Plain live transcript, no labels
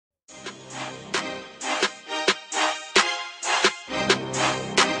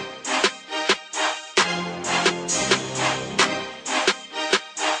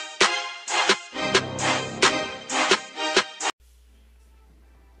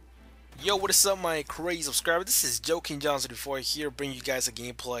Yo, what is up, my crazy subscriber? This is Joking Johnson before here, bringing you guys a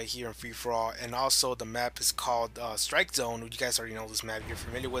gameplay here in Free For All, and also the map is called Strike Zone. You guys already know this map; you're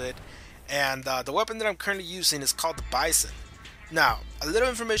familiar with it. And the weapon that I'm currently using is called the Bizon. Now, a little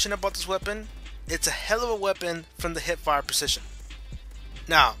information about this weapon: it's a hell of a weapon from the hipfire precision.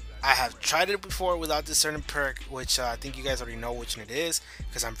 Now, I have tried it before without this certain perk, which I think you guys already know which one it is,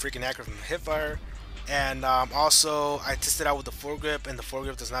 because I'm freaking accurate from the hipfire. And also, I tested out with the foregrip, and the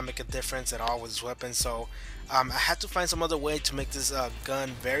foregrip does not make a difference at all with this weapon. So I had to find some other way to make this gun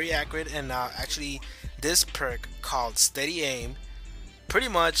very accurate. And actually, this perk called Steady Aim pretty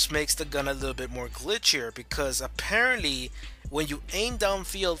much makes the gun a little bit more glitchier, because apparently when you aim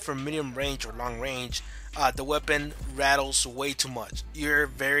downfield from medium range or long range, the weapon rattles way too much. You're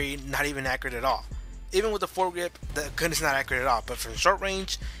very not even accurate at all. Even with the foregrip, the gun is not accurate at all. But from short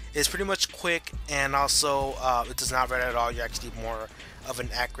range, it's pretty much quick, and also it does not rattle at all. You're actually more of an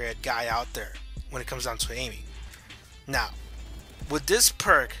accurate guy out there when it comes down to aiming. Now, with this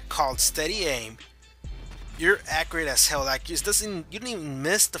perk called Steady Aim, you're accurate as hell. Like, it doesn't, you don't even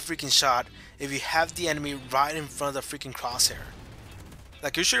miss the freaking shot if you have the enemy right in front of the freaking crosshair.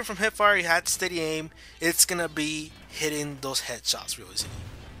 Like, you're shooting from hipfire, you had Steady Aim, it's gonna be hitting those headshots real easily,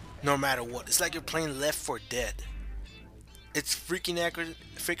 no matter what. It's like you're playing Left 4 Dead. It's freaking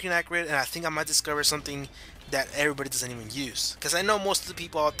accurate, and I think I might discover something that everybody doesn't even use. Because I know most of the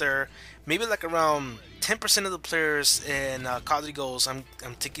people out there, maybe like around 10% of the players in COD goals, I'm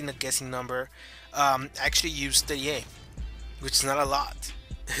taking a guessing number, actually use Steady Aim, which is not a lot.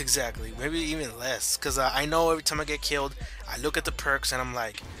 Exactly, maybe even less. Because I know every time I get killed, I look at the perks and I'm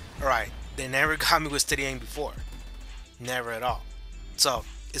like, alright, they never got me with Steady Aim before. Never at all. So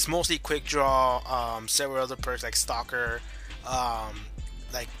it's mostly quick draw, several other perks like Stalker,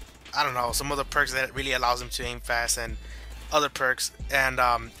 like, I don't know, some other perks that really allows them to aim fast, and other perks. And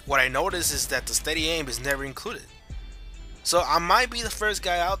what I noticed is that the Steady Aim is never included. So I might be the first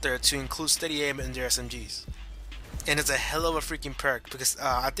guy out there to include Steady Aim in their SMGs. And it's a hell of a freaking perk, because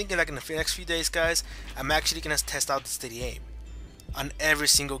I think in the next few days, guys, I'm actually gonna test out the Steady Aim on every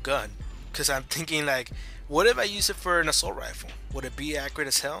single gun. Because I'm thinking, like, what if I use it for an assault rifle? Would it be accurate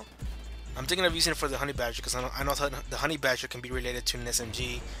as hell? I'm thinking of using it for the Honey Badger, because I know the Honey Badger can be related to an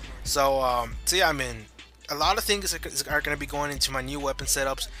SMG. So yeah, I mean, a lot of things are going to be going into my new weapon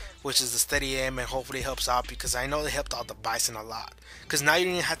setups, which is the Steady Aim, and hopefully it helps out, because I know they helped out the Bizon a lot. Because now you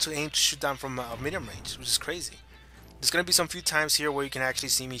don't even have to aim to shoot down from medium range, which is crazy. There's going to be some few times here where you can actually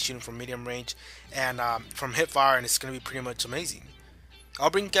see me shooting from medium range and from hip fire, and it's going to be pretty much amazing. I'll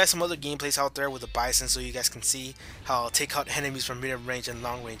bring you guys some other gameplays out there with the Bizon, so you guys can see how I'll take out enemies from medium range and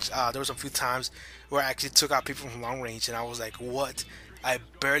long range. There was a few times where I actually took out people from long range, and I was like, what? I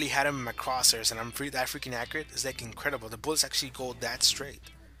barely had them in my crosshairs, and I'm that freaking accurate. It's like incredible. The bullets actually go that straight.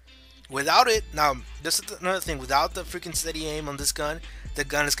 Without it, now, this is another thing. Without the freaking Steady Aim on this gun, the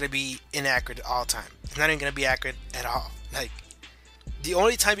gun is going to be inaccurate all the time. It's not even going to be accurate at all. Like, the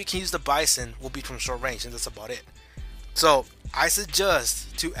only time you can use the Bizon will be from short range, and that's about it. So I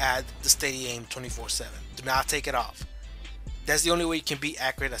suggest to add the Steady Aim 24/7. Do not take it off. That's the only way you can be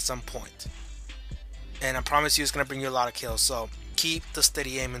accurate at some point. And I promise you, it's gonna bring you a lot of kills. So keep the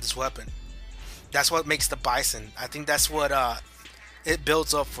Steady Aim in this weapon. That's what makes the Bizon. I think that's what it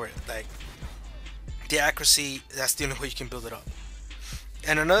builds up for it. Like, the accuracy. That's the only way you can build it up.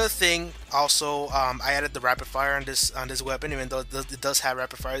 And another thing, also, I added the rapid fire on this weapon. Even though it does have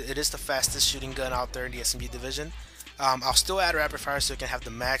rapid fire, it is the fastest shooting gun out there in the SMG division. I'll still add rapid fire so you can have the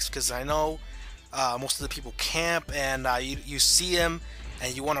max, because I know most of the people camp, and you see them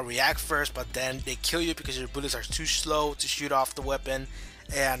and you want to react first, but then they kill you because your bullets are too slow to shoot off the weapon.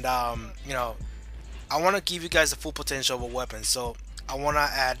 And you know, I want to give you guys the full potential of a weapon, so I want to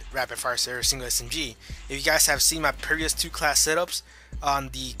add rapid fire to every single SMG. If you guys have seen my previous two class setups on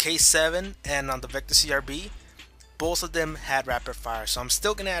the K7 and on the Vector CRB, both of them had rapid fire, so I'm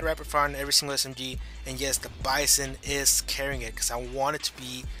still gonna add rapid fire on every single SMG. And yes, the Bizon is carrying it, because I want it to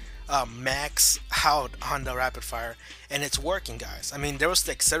be max out on the rapid fire, and it's working, guys. I mean, there was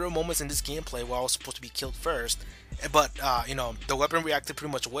like several moments in this gameplay where I was supposed to be killed first, but you know, the weapon reacted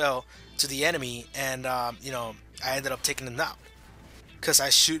pretty much well to the enemy, and you know, I ended up taking them out because I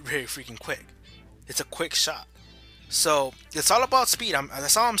shoot very freaking quick. It's a quick shot. So it's all about speed.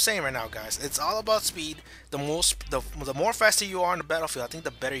 That's all I'm saying right now, guys. It's all about speed. The more faster you are on the battlefield, I think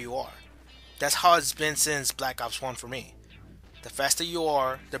the better you are. That's how it's been since Black Ops 1 for me. The faster you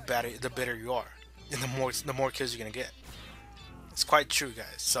are, the better you are, and the more kills you're gonna get. It's quite true,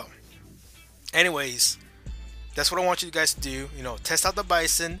 guys. So, anyways, that's what I want you guys to do. You know, test out the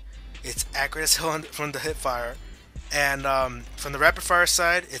Bizon. It's accurate as hell from the hip fire. And from the rapid fire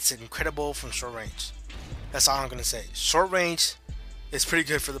side, it's incredible from short range. That's all I'm gonna say. Short range is pretty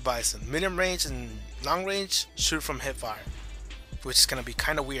good for the Bison. Medium range and long range, shoot from hip fire, which is gonna be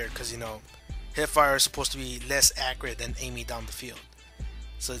kind of weird because hip fire is supposed to be less accurate than aiming down the field.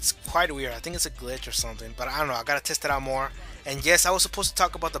 So it's quite weird. I think it's a glitch or something, but I don't know. I gotta test it out more. And yes, I was supposed to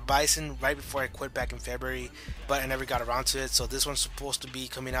talk about the Bison right before I quit back in February, but I never got around to it. So this one's supposed to be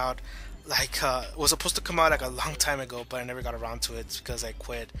coming out was supposed to come out like a long time ago, but I never got around to it because I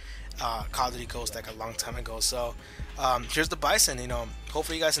quit Call of Duty Ghost like a long time ago. So here's the Bison.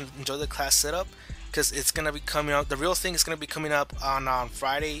 Hopefully you guys enjoy the class setup, because it's gonna be coming out. The real thing is gonna be coming up on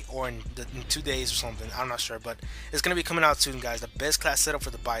Friday or in 2 days or something. I'm not sure, but it's gonna be coming out soon, guys. The best class setup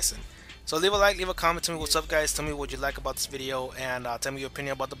for the Bison. So leave a like, leave a comment, tell me what's up, guys. Tell me what you like about this video, and tell me your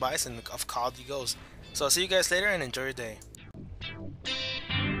opinion about the Bison of Call of Duty Ghost. So I'll see you guys later, and enjoy your day.